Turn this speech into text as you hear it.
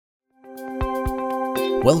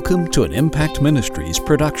Welcome to an Impact Ministries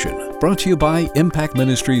production, brought to you by Impact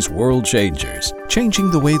Ministries World Changers,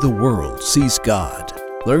 changing the way the world sees God.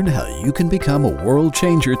 Learn how you can become a world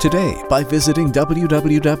changer today by visiting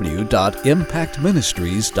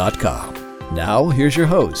www.impactministries.com. Now, here's your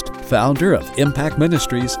host, founder of Impact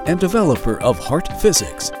Ministries and developer of Heart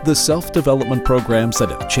Physics, the self-development programs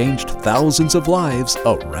that have changed thousands of lives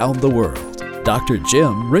around the world, Dr.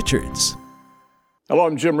 Jim Richards. Hello,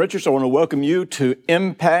 I'm Jim Richards. I want to welcome you to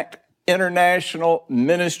Impact International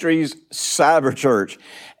Ministries Cyber Church.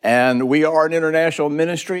 And we are an international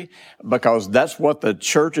ministry because that's what the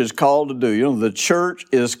church is called to do. You know, the church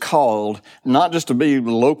is called not just to be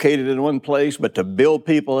located in one place, but to build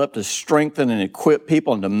people up, to strengthen and equip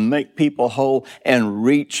people, and to make people whole and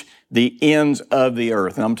reach the ends of the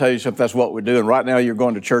earth. And I'm telling you something, that's what we're doing. Right now, you're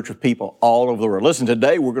going to church with people all over the world. Listen,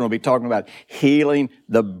 today we're going to be talking about healing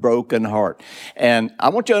the broken heart. And I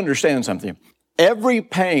want you to understand something. Every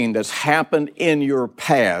pain that's happened in your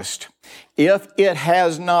past, if it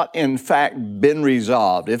has not in fact been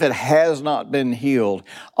resolved, if it has not been healed,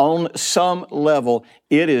 on some level,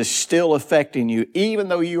 it is still affecting you, even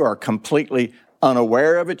though you are completely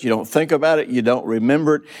unaware of it, you don't think about it, you don't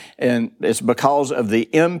remember it, and it's because of the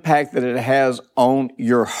impact that it has on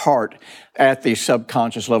your heart at the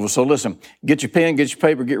subconscious level. So listen, get your pen, get your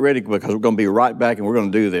paper, get ready, because we're going to be right back and we're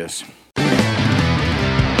going to do this.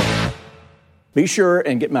 Be sure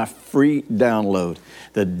and get my free download,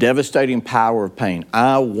 The Devastating Power of Pain.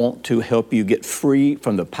 I want to help you get free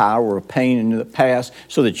from the power of pain in the past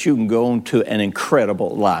so that you can go on to an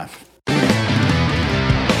incredible life.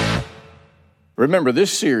 Remember,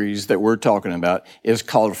 this series that we're talking about is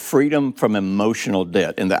called Freedom from Emotional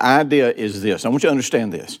Debt. And the idea is this. I want you to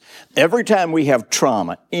understand this. Every time we have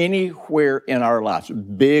trauma anywhere in our lives,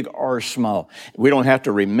 big or small, we don't have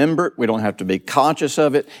to remember it. We don't have to be conscious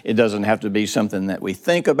of it. It doesn't have to be something that we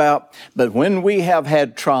think about. But when we have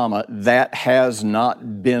had trauma, that has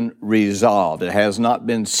not been resolved. It has not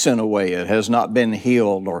been sent away. It has not been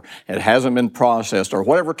healed, or it hasn't been processed, or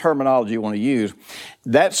whatever terminology you want to use.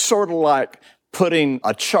 That's sort of like putting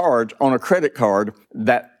a charge on a credit card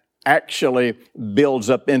that actually builds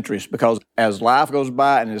up interest, because as life goes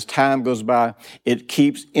by and as time goes by, it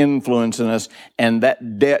keeps influencing us, and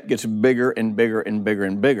that debt gets bigger and bigger and bigger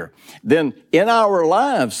and bigger. Then in our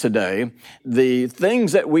lives today, the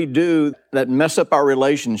things that we do that mess up our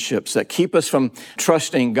relationships, that keep us from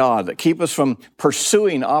trusting God, that keep us from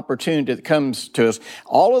pursuing opportunity that comes to us,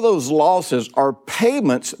 all of those losses are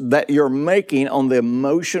payments that you're making on the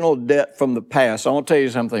emotional debt from the past. I want to tell you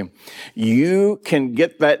something. You can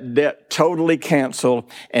get that debt totally canceled,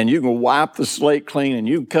 and you can wipe the slate clean, and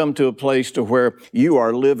you can come to a place to where you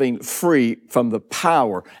are living free from the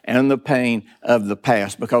power and the pain of the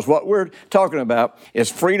past. Because what we're talking about is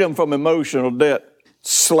freedom from emotional debt /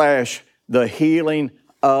 the healing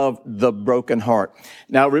of the broken heart.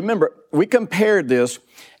 Now remember, we compared this,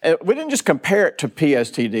 we didn't just compare it to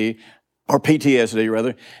PTSD,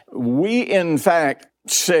 rather. We in fact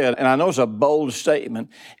said, and I know it's a bold statement,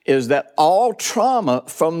 is that all trauma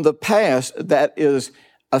from the past that is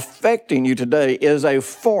affecting you today is a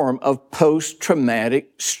form of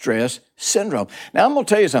post-traumatic stress syndrome. Now I'm going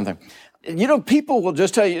to tell you something. You know, people will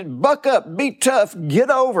just tell you, buck up, be tough,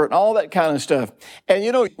 get over it, and all that kind of stuff. And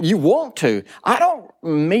you know, you want to. I don't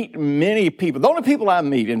meet many people. The only people I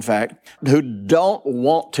meet, in fact, who don't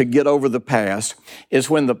want to get over the past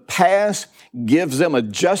is when the past gives them a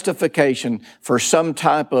justification for some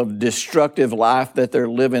type of destructive life that they're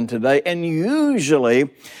living today. And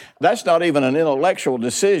usually, that's not even an intellectual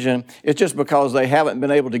decision. It's just because they haven't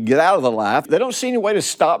been able to get out of the life. They don't see any way to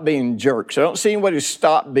stop being jerks. They don't see any way to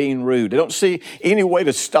stop being rude. They don't see any way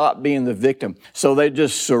to stop being the victim. So they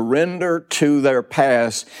just surrender to their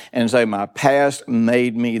past and say, my past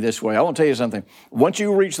made me this way. I want to tell you something. Once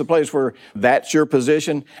you reach the place where that's your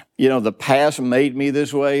position, you know, the past made me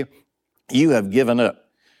this way, you have given up.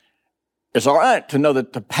 It's all right to know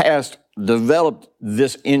that the past developed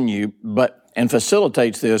this in you, and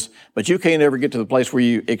facilitates this, but you can't ever get to the place where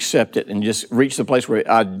you accept it and just reach the place where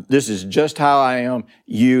this is just how I am.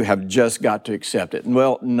 You have just got to accept it. And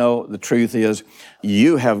well, no, the truth is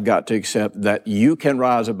you have got to accept that you can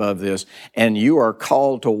rise above this, and you are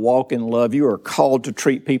called to walk in love. You are called to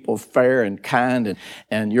treat people fair and kind,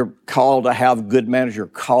 and you're called to have good manners. You're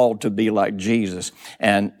called to be like Jesus.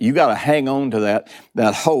 And you got to hang on to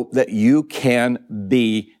that hope that you can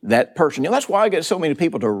be that person. You know, that's why I get so many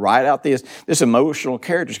people to write out this emotional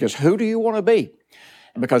characters, because who do you want to be?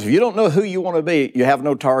 Because if you don't know who you want to be, you have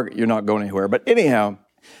no target, you're not going anywhere. But anyhow,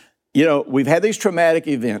 you know, we've had these traumatic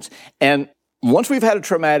events, and once we've had a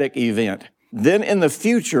traumatic event, then in the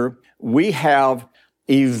future, we have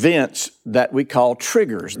events that we call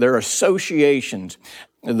triggers. They're associations.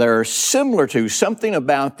 They're similar to, something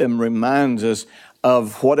about them reminds us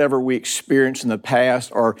of whatever we experienced in the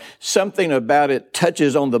past, or something about it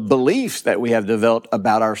touches on the beliefs that we have developed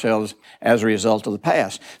about ourselves as a result of the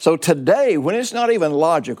past. So today, when it's not even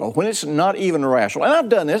logical, when it's not even rational, and I've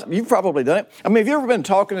done this, you've probably done it. I mean, have you ever been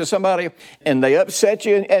talking to somebody and they upset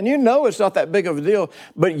you, and you know it's not that big of a deal,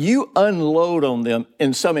 but you unload on them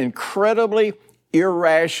in some incredibly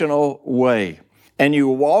irrational way. And you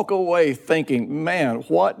walk away thinking, man,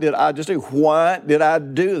 what did I just do? Why did I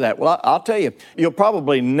do that? Well, I'll tell you, you'll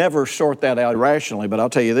probably never sort that out rationally, but I'll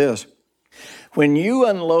tell you this. When you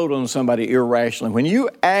unload on somebody irrationally, when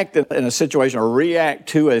you act in a situation or react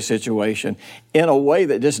to a situation in a way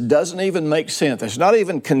that just doesn't even make sense, it's not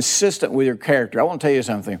even consistent with your character, I want to tell you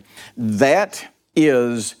something. That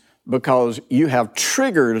is because you have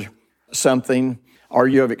triggered something, or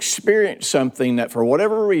you have experienced something that for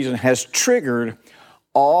whatever reason has triggered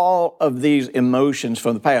all of these emotions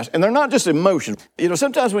from the past. And they're not just emotions. You know,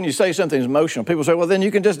 sometimes when you say something's emotional, people say, well, then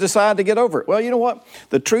you can just decide to get over it. Well, you know what?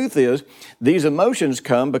 The truth is, these emotions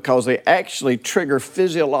come because they actually trigger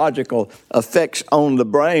physiological effects on the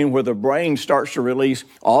brain, where the brain starts to release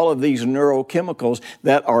all of these neurochemicals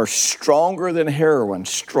that are stronger than heroin,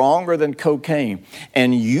 stronger than cocaine.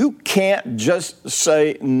 And you can't just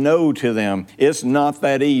say no to them. It's not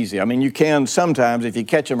that easy. I mean, you can sometimes if you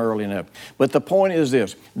catch them early enough. But the point is this.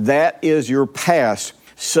 That is your past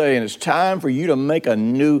saying it's time for you to make a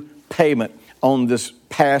new payment on this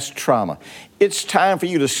past trauma. It's time for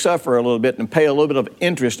you to suffer a little bit and pay a little bit of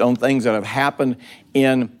interest on things that have happened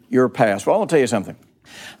in your past. Well, I want to tell you something.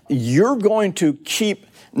 You're going to keep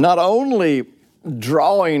not only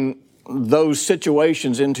drawing those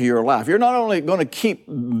situations into your life. You're not only going to keep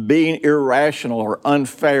being irrational or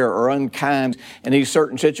unfair or unkind in these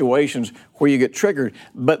certain situations where you get triggered,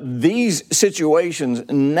 but these situations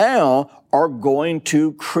now are going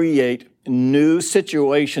to create new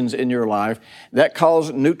situations in your life that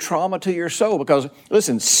cause new trauma to your soul. Because,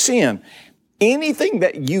 listen, sin, anything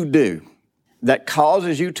that you do that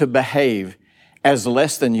causes you to behave as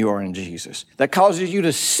less than you are in Jesus, that causes you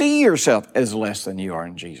to see yourself as less than you are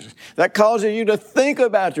in Jesus, that causes you to think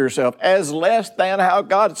about yourself as less than how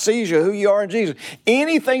God sees you, who you are in Jesus.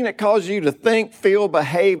 Anything that causes you to think, feel,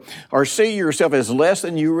 behave, or see yourself as less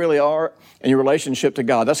than you really are in your relationship to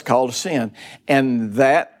God, that's called sin. And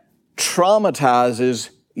that traumatizes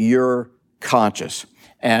your conscience.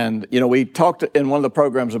 And, you know, we talked in one of the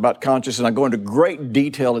programs about conscience, and I go into great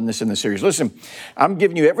detail in the series. Listen, I'm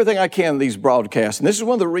giving you everything I can in these broadcasts. And this is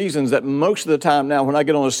one of the reasons that most of the time now when I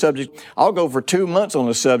get on a subject, I'll go for 2 months on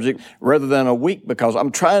a subject rather than a week, because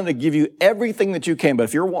I'm trying to give you everything that you can. But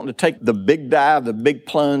if you're wanting to take the big dive, the big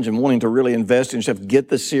plunge, and wanting to really invest in yourself, get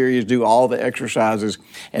the series, do all the exercises,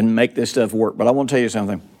 and make this stuff work. But I want to tell you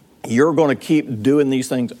something. You're going to keep doing these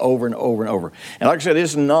things over and over and over. And like I said,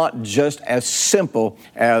 it's not just as simple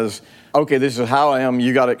as, okay, this is how I am,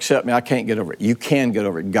 you got to accept me, I can't get over it. You can get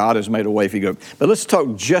over it. God has made a way for you to go. But let's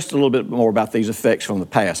talk just a little bit more about these effects from the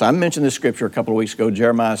past. I mentioned this scripture a couple of weeks ago,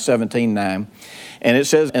 Jeremiah 17:9. And it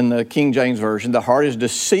says in the King James Version, the heart is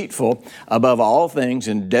deceitful above all things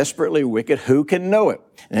and desperately wicked. Who can know it?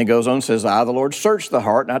 And it goes on and says, I, the Lord, search the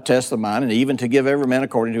heart and I test the mind, and even to give every man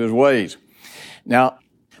according to his ways. Now,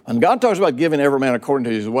 when God talks about giving every man according to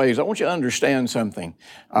his ways, I want you to understand something.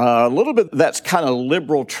 A little bit that's kind of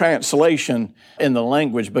liberal translation in the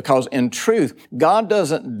language, because in truth, God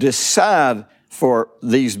doesn't decide for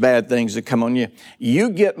these bad things to come on you. You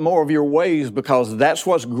get more of your ways because that's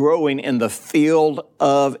what's growing in the field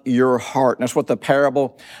of your heart. And that's what the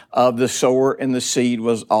parable of the sower and the seed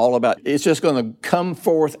was all about. It's just going to come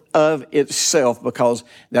forth of itself because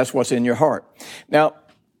that's what's in your heart. Now,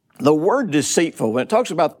 the word deceitful, when it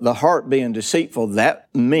talks about the heart being deceitful,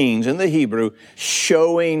 that means in the Hebrew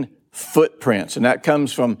showing footprints. And that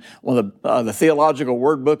comes from one of the theological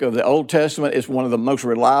word book of the Old Testament. It's one of the most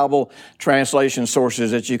reliable translation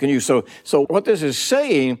sources that you can use. So what this is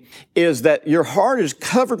saying is that your heart is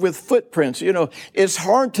covered with footprints. You know, it's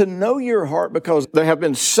hard to know your heart because there have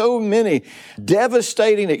been so many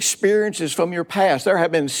devastating experiences from your past. There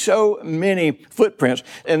have been so many footprints.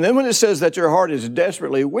 And then when it says that your heart is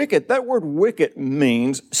desperately wicked, that word wicked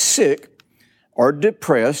means sick or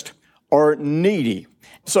depressed or needy.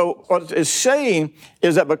 So what it's saying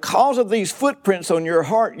is that because of these footprints on your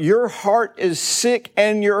heart is sick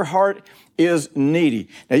and your heart is needy.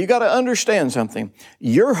 Now you got to understand something.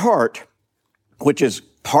 Your heart, which is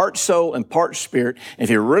part soul and part spirit. And if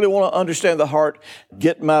you really want to understand the heart,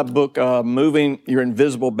 get my book, Moving Your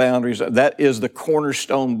Invisible Boundaries. That is the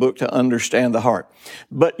cornerstone book to understand the heart.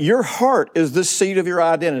 But your heart is the seat of your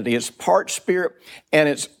identity. It's part spirit and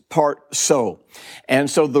it's part soul. And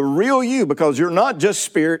so the real you, because you're not just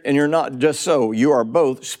spirit and you're not just soul, you are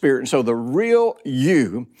both spirit and soul. The real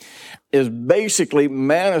you is basically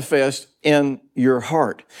manifest in your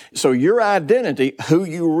heart. So your identity, who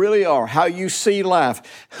you really are, how you see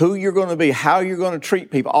life, who you're going to be, how you're going to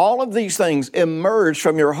treat people, all of these things emerge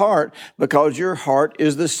from your heart because your heart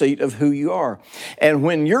is the seat of who you are. And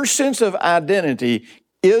when your sense of identity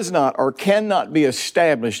is not or cannot be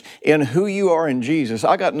established in who you are in Jesus,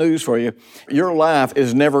 I got news for you. Your life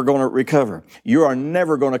is never going to recover. You are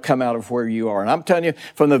never going to come out of where you are. And I'm telling you,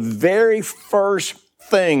 from the very first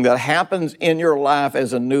thing that happens in your life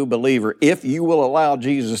as a new believer, if you will allow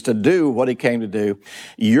Jesus to do what He came to do,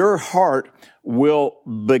 your heart will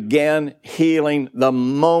begin healing the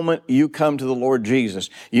moment you come to the Lord Jesus.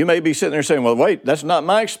 You may be sitting there saying, well, wait, that's not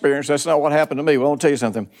my experience. That's not what happened to me. Well, I'll tell you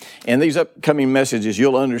something. In these upcoming messages,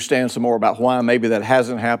 you'll understand some more about why maybe that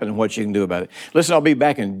hasn't happened and what you can do about it. Listen, I'll be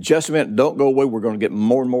back in just a minute. Don't go away. We're going to get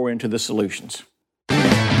more and more into the solutions.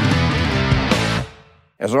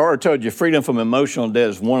 As I already told you, Freedom from Emotional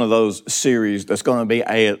Debt is one of those series that's going to be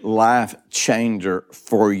a life changer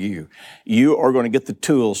for you. You are going to get the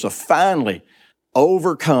tools to finally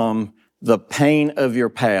overcome the pain of your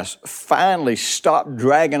past. Finally stop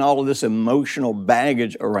dragging all of this emotional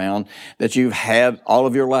baggage around that you've had all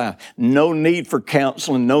of your life. No need for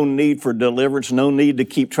counseling, no need for deliverance, no need to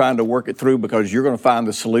keep trying to work it through, because you're going to find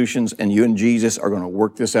the solutions and you and Jesus are going to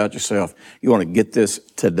work this out yourself. You want to get this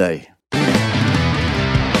today.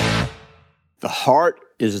 The heart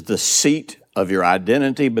is the seat of your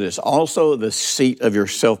identity, but it's also the seat of your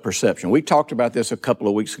self-perception. We talked about this a couple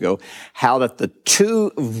of weeks ago, how that the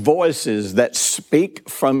two voices that speak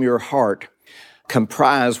from your heart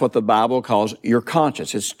comprise what the Bible calls your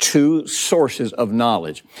conscience. It's two sources of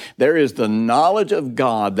knowledge. There is the knowledge of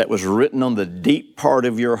God that was written on the deep part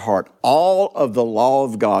of your heart. All of the law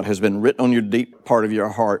of God has been written on your deep part of your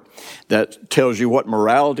heart that tells you what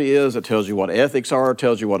morality is, that tells you what ethics are,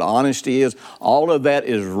 tells you what honesty is. All of that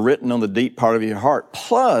is written on the deep part of your heart.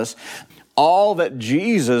 Plus, all that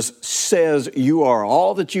Jesus says you are,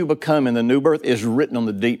 all that you become in the new birth is written on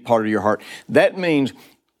the deep part of your heart. That means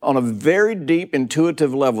on a very deep,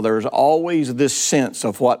 intuitive level, there's always this sense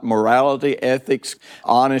of what morality, ethics,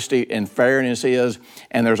 honesty, and fairness is.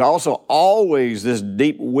 And there's also always this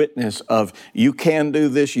deep witness of you can do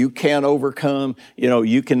this, you can overcome,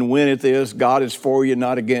 you can win at this, God is for you,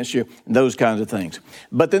 not against you, those kinds of things.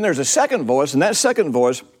 But then there's a second voice, and that second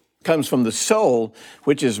voice comes from the soul,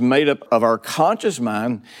 which is made up of our conscious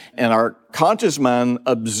mind, and our conscious mind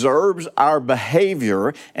observes our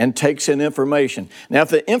behavior and takes in information. Now, if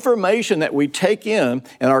the information that we take in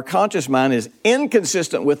our conscious mind is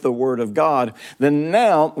inconsistent with the Word of God, then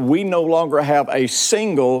now we no longer have a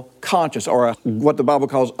single conscience, or what the Bible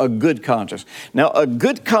calls a good conscience. Now, a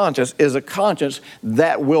good conscience is a conscience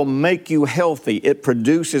that will make you healthy. It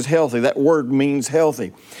produces healthy. That word means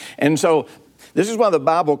healthy. And so this is why the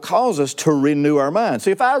Bible calls us to renew our mind.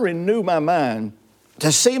 See, if I renew my mind to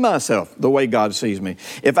see myself the way God sees me,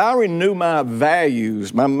 if I renew my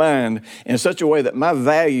values, my mind, in such a way that my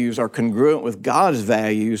values are congruent with God's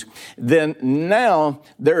values, then now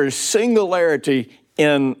there is singularity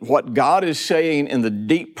in what God is saying in the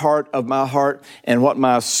deep part of my heart and what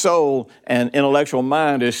my soul and intellectual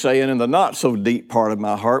mind is saying in the not so deep part of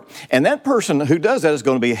my heart. And that person who does that is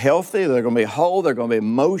going to be healthy, they're going to be whole, they're going to be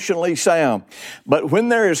emotionally sound. But when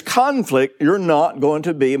there is conflict, you're not going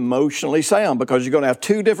to be emotionally sound, because you're going to have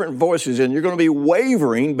two different voices and you're going to be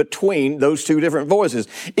wavering between those two different voices,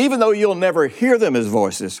 even though you'll never hear them as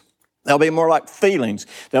voices. They'll be more like feelings.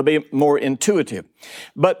 They'll be more intuitive.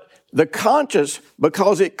 But the conscious,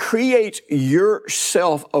 because it creates your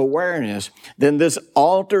self-awareness, then this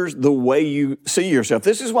alters the way you see yourself.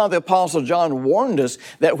 This is why the Apostle John warned us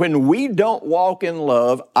that when we don't walk in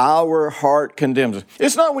love, our heart condemns us.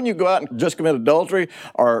 It's not when you go out and just commit adultery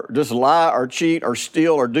or just lie or cheat or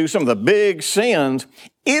steal or do some of the big sins.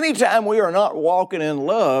 Anytime we are not walking in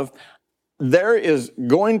love, there is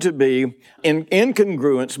going to be an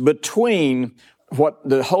incongruence between what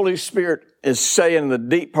the Holy Spirit is saying in the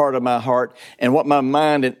deep part of my heart and what my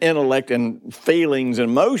mind and intellect and feelings and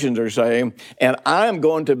emotions are saying, and I'm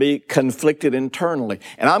going to be conflicted internally.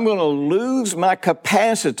 And I'm going to lose my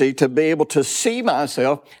capacity to be able to see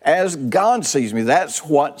myself as God sees me. That's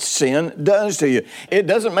what sin does to you. It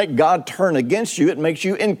doesn't make God turn against you. It makes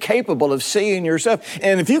you incapable of seeing yourself.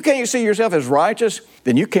 And if you can't see yourself as righteous,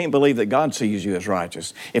 then you can't believe that God sees you as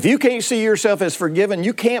righteous. If you can't see yourself as forgiven,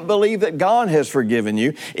 you can't believe that God has forgiven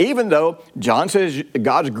you, even though John says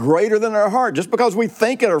God's greater than our heart. Just because we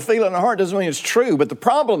think it or feel it in our heart doesn't mean it's true. But the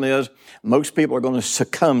problem is most people are going to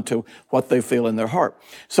succumb to what they feel in their heart.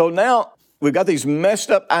 So now we've got these messed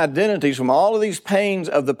up identities from all of these pains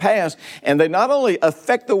of the past, and they not only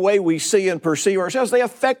affect the way we see and perceive ourselves, they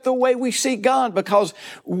affect the way we see God, because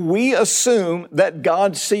we assume that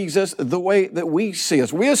God sees us the way that we see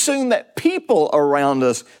us. We assume that people around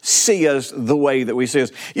us see us the way that we see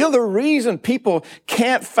us. You know, the reason people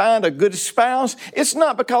can't find a good spouse, it's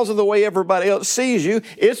not because of the way everybody else sees you,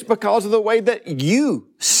 it's because of the way that you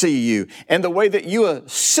see you and the way that you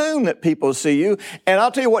assume that people see you. And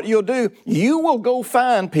I'll tell you what you'll do. You will go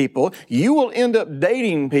find people, you will end up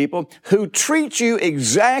dating people who treat you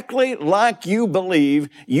exactly like you believe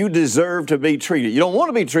you deserve to be treated. You don't want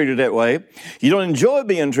to be treated that way. You don't enjoy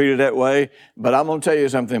being treated that way, but I'm going to tell you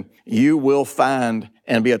something. You will find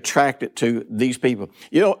and be attracted to these people.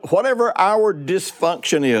 You know, whatever our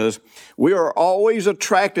dysfunction is, we are always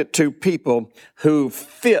attracted to people who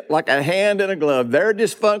fit like a hand in a glove. Their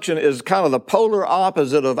dysfunction is kind of the polar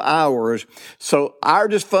opposite of ours. So our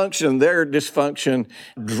dysfunction, their dysfunction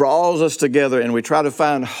draws us together, and we try to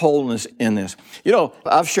find wholeness in this. You know,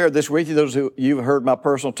 I've shared this with you, those who you've heard my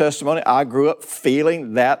personal testimony. I grew up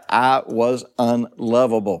feeling that I was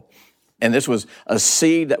unlovable. And this was a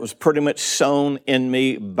seed that was pretty much sown in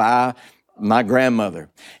me by my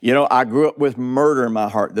grandmother. You know, I grew up with murder in my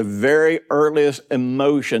heart. The very earliest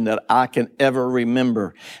emotion that I can ever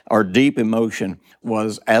remember, or deep emotion,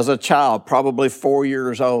 was as a child, probably 4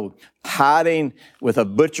 years old, hiding with a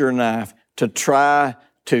butcher knife to try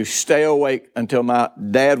to stay awake until my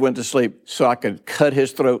dad went to sleep so I could cut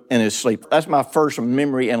his throat in his sleep. That's my first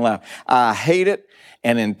memory in life. I hate it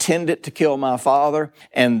and intended to kill my father.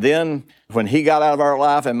 And then when he got out of our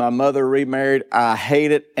life and my mother remarried, I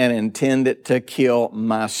hated and intended to kill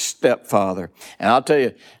my stepfather. And I'll tell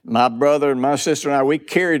you, my brother and my sister and I, we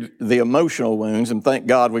carried the emotional wounds, and thank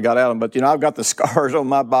God we got out of them. But, you know, I've got the scars on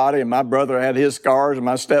my body, and my brother had his scars, and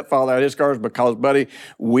my stepfather had his scars because, buddy,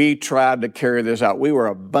 we tried to carry this out. We were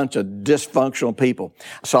a bunch of dysfunctional people.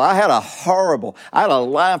 So I had a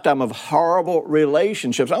lifetime of horrible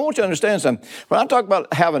relationships. I want you to understand something. When I talk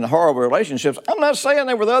about having horrible relationships, I'm not saying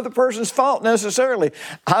they were the other person's fault necessarily.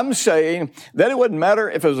 I'm saying that it wouldn't matter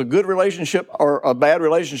if it was a good relationship or a bad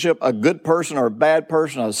relationship, a good person or a bad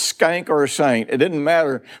person, a skank or a saint. It didn't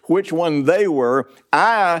matter which one they were.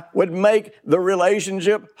 I would make the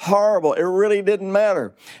relationship horrible. It really didn't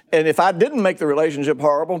matter. And if I didn't make the relationship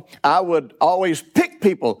horrible, I would always pick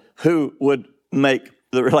people who would make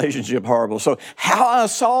the relationship horrible. So how I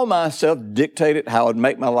saw myself dictated how I'd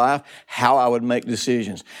make my life, how I would make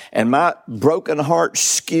decisions. And my broken heart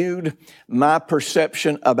skewed my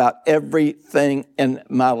perception about everything in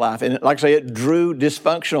my life. And like I say, it drew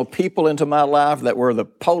dysfunctional people into my life that were the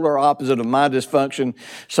polar opposite of my dysfunction.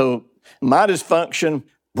 So my dysfunction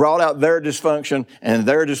brought out their dysfunction, and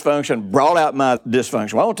their dysfunction brought out my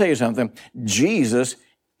dysfunction. Well, I want to tell you something. Jesus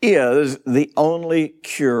is the only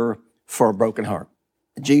cure for a broken heart.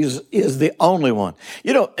 Jesus is the only one.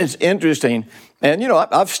 You know, it's interesting. And, you know,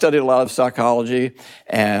 I've studied a lot of psychology,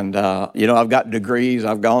 and, you know, I've got degrees.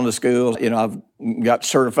 I've gone to school. You know, I've got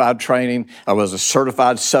certified training. I was a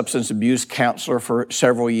certified substance abuse counselor for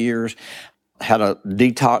several years, had a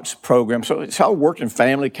detox program. So I worked in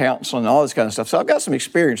family counseling and all this kind of stuff. So I've got some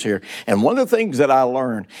experience here. And one of the things that I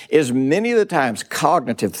learned is many of the times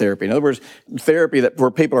cognitive therapy, in other words, therapy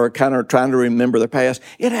where people are kind of trying to remember their past,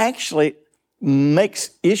 it actually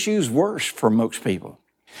makes issues worse for most people.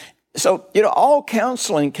 So, you know, all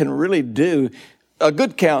counseling can really do, a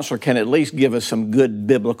good counselor can at least give us some good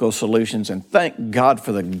biblical solutions, and thank God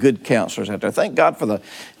for the good counselors out there. Thank God for the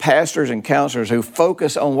pastors and counselors who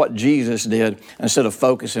focus on what Jesus did instead of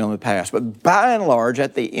focusing on the past. But by and large,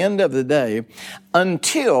 at the end of the day,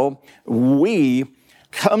 until we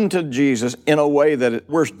come to Jesus in a way that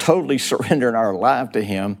we're totally surrendering our life to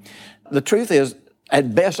Him, the truth is,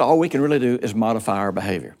 at best, all we can really do is modify our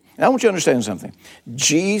behavior. And I want you to understand something.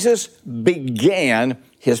 Jesus began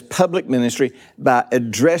His public ministry by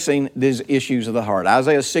addressing these issues of the heart.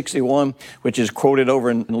 Isaiah 61, which is quoted over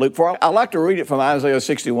in Luke 4. I like to read it from Isaiah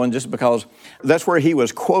 61 just because that's where he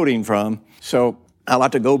was quoting from. So I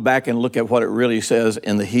like to go back and look at what it really says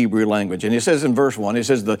in the Hebrew language. And it says in verse 1, it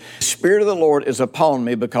says, the Spirit of the Lord is upon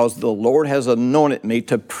me because the Lord has anointed me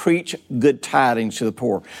to preach good tidings to the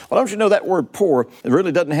poor. Well, don't you know that word poor, it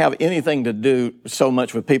really doesn't have anything to do so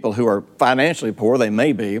much with people who are financially poor. They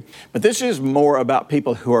may be. But this is more about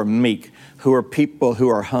people who are meek, who are people who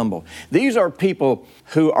are humble. These are people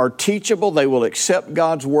who are teachable. They will accept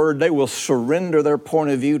God's word. They will surrender their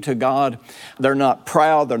point of view to God. They're not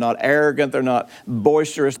proud. They're not arrogant. They're not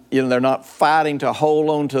boisterous. They're not fighting to hold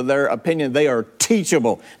on to their opinion. They are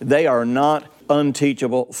teachable. They are not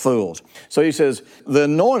unteachable fools. So he says, the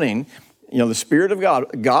anointing, the Spirit of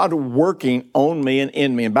God working on me and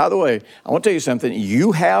in me. And by the way, I want to tell you something.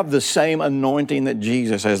 You have the same anointing that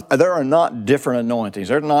Jesus has. There are not different anointings.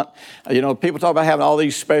 They're not, people talk about having all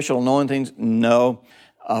these special anointings. No.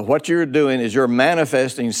 What you're doing is you're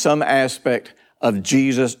manifesting some aspect of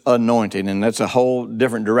Jesus' anointing. And that's a whole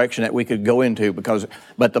different direction that we could go into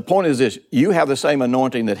but the point is this, you have the same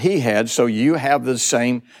anointing that He had, so you have the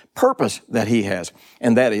same purpose that He has.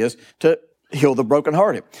 And that is to heal the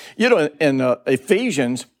brokenhearted. In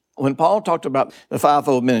Ephesians, when Paul talked about the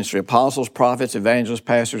fivefold ministry, apostles, prophets, evangelists,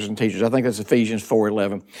 pastors, and teachers, I think that's Ephesians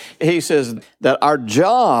 4:11, he says that our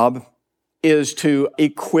job is to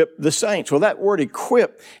equip the saints. Well, that word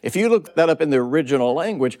equip, if you look that up in the original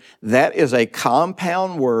language, that is a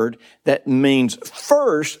compound word that means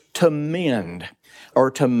first to mend or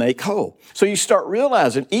to make whole. So you start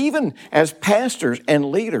realizing, even as pastors and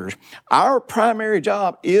leaders, our primary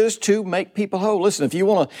job is to make people whole. Listen, if you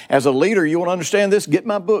want to, as a leader, you want to understand this, get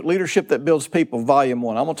my book, Leadership That Builds People, Volume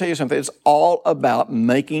 1. I'm going to tell you something. It's all about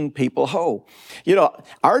making people whole.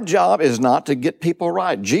 Our job is not to get people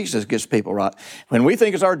right. Jesus gets people right. When we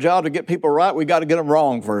think it's our job to get people right, we got to get them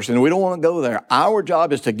wrong first, and we don't want to go there. Our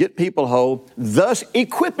job is to get people whole, thus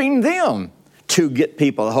equipping them to get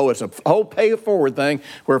people whole. It's a whole pay-it-forward thing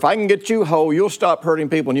where if I can get you whole, you'll stop hurting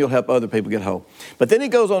people and you'll help other people get whole. But then he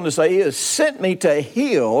goes on to say, He has sent me to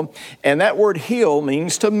heal, and that word heal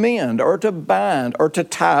means to mend or to bind or to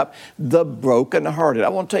type the brokenhearted. I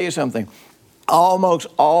want to tell you something. Almost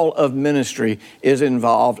all of ministry is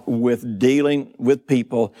involved with dealing with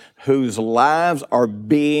people whose lives are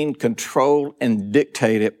being controlled and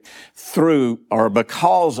dictated through or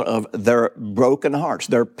because of their broken hearts,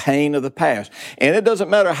 their pain of the past. And it doesn't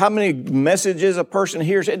matter how many messages a person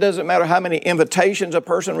hears. It doesn't matter how many invitations a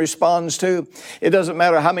person responds to. It doesn't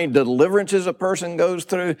matter how many deliverances a person goes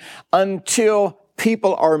through until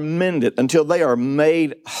people are mended, until they are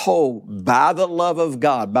made whole by the love of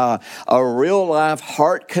God, by a real life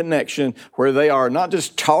heart connection where they are not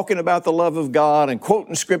just talking about the love of God and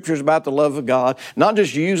quoting scriptures about the love of God, not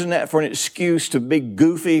just using that for an excuse to be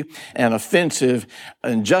goofy and offensive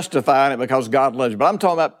and justifying it because God loves you. But I'm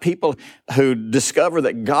talking about people who discover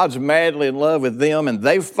that God's madly in love with them and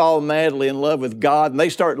they fall madly in love with God and they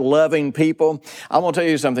start loving people. I'm going to tell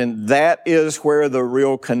you something. That is where the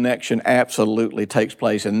real connection absolutely takes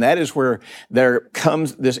place. And that is where there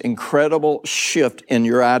comes this incredible shift in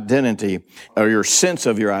your identity or your sense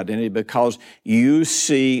of your identity because you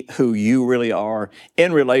see who you really are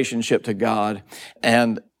in relationship to God.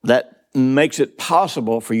 And that makes it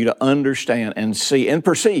possible for you to understand and see and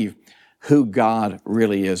perceive who God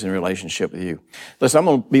really is in relationship with you. Listen, I'm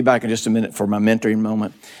going to be back in just a minute for my mentoring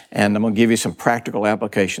moment, and I'm going to give you some practical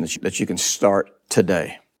applications that you can start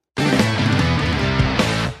today.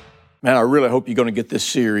 Man, I really hope you're going to get this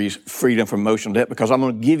series, Freedom from Emotional Debt, because I'm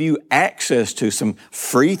going to give you access to some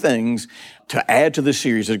free things to add to the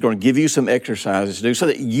series. That's going to give you some exercises to do so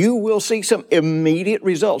that you will see some immediate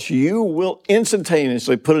results. You will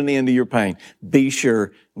instantaneously put an end to your pain. Be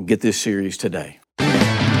sure and get this series today.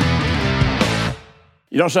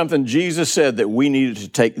 You know something? Jesus said that we needed to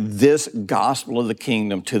take this gospel of the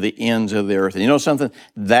kingdom to the ends of the earth. And you know something?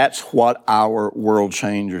 That's what our world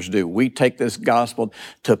changers do. We take this gospel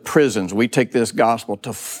to prisons. We take this gospel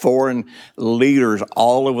to foreign leaders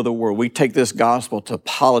all over the world. We take this gospel to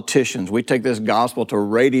politicians. We take this gospel to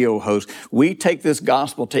radio hosts. We take this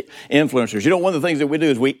gospel to influencers. One of the things that we do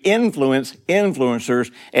is we influence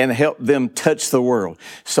influencers and help them touch the world.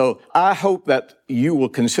 So I hope that you will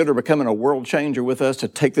consider becoming a world changer with us to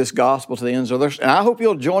take this gospel to the ends of the earth. And I hope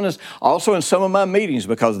you'll join us also in some of my meetings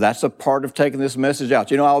because that's a part of taking this message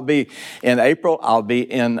out. I'll be in April, I'll be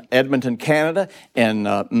in Edmonton, Canada. In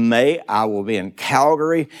May, I will be in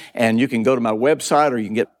Calgary. And you can go to my website or you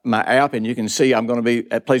can get my app and you can see I'm going to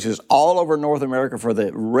be at places all over North America for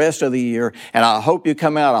the rest of the year. And I hope you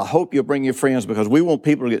come out. I hope you'll bring your friends because we want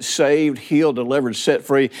people to get saved, healed, delivered, set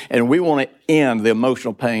free. And we want to end the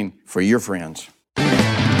emotional pain for your friends.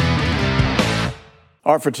 All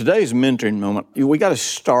All right, for today's mentoring moment, we got to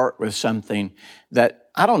start with something that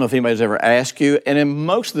I don't know if anybody's ever asked you, and in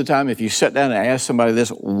most of the time, if you sit down and ask somebody this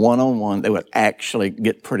one-on-one, they would actually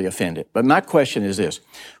get pretty offended. But my question is this: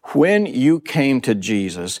 when you came to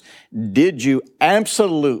Jesus, did you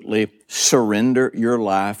absolutely surrender your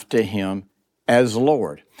life to Him as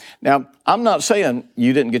Lord? Now, I'm not saying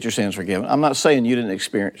you didn't get your sins forgiven. I'm not saying you didn't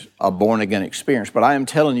experience a born-again experience, but I am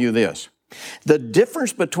telling you this. The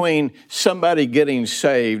difference between somebody getting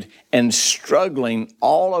saved and struggling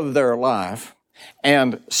all of their life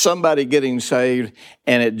and somebody getting saved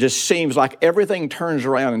and it just seems like everything turns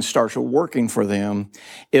around and starts working for them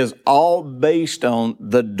is all based on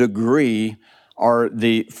the degree or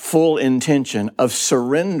the full intention of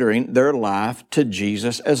surrendering their life to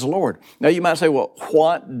Jesus as Lord. Now you might say, well,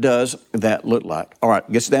 what does that look like? All right,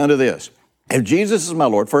 it gets down to this. If Jesus is my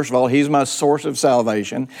Lord, first of all, He's my source of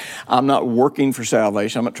salvation. I'm not working for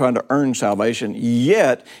salvation. I'm not trying to earn salvation.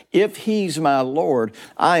 Yet, if He's my Lord,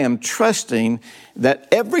 I am trusting that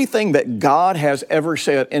everything that God has ever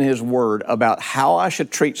said in His Word about how I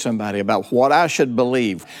should treat somebody, about what I should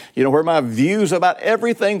believe, where my views about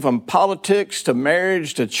everything from politics to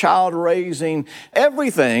marriage to child raising,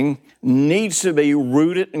 everything needs to be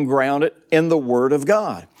rooted and grounded in the Word of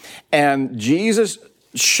God. And Jesus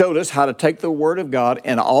showed us how to take the Word of God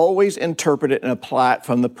and always interpret it and apply it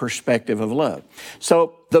from the perspective of love.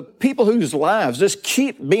 So the people whose lives just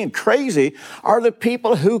keep being crazy are the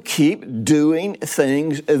people who keep doing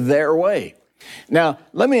things their way. Now,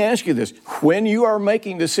 let me ask you this. When you are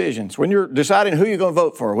making decisions, when you're deciding who you're going to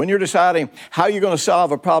vote for, when you're deciding how you're going to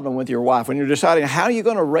solve a problem with your wife, when you're deciding how you're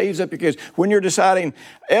going to raise up your kids, when you're deciding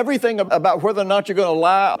everything about whether or not you're going to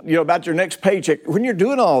lie, about your next paycheck, when you're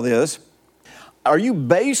doing all this, are you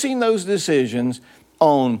basing those decisions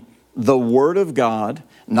on the Word of God,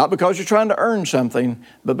 not because you're trying to earn something,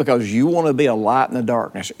 but because you want to be a light in the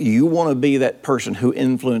darkness? You want to be that person who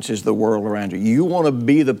influences the world around you. You want to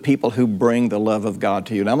be the people who bring the love of God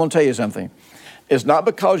to you. And I'm going to tell you something. It's not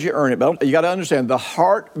because you earn it, but you got to understand the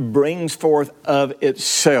heart brings forth of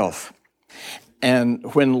itself.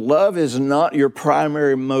 And when love is not your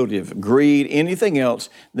primary motive, greed, anything else,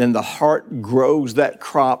 then the heart grows that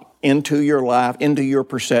crop into your life, into your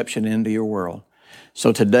perception, into your world.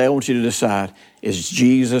 So today I want you to decide, is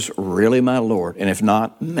Jesus really my Lord? And if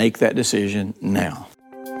not, make that decision now.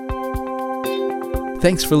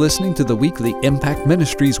 Thanks for listening to the weekly Impact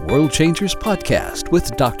Ministries World Changers podcast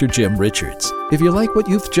with Dr. Jim Richards. If you like what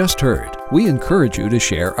you've just heard, we encourage you to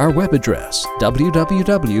share our web address,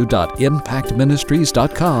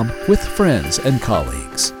 www.impactministries.com, with friends and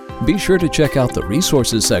colleagues. Be sure to check out the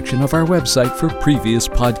resources section of our website for previous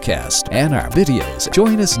podcasts and our videos.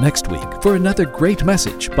 Join us next week for another great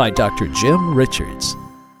message by Dr. Jim Richards.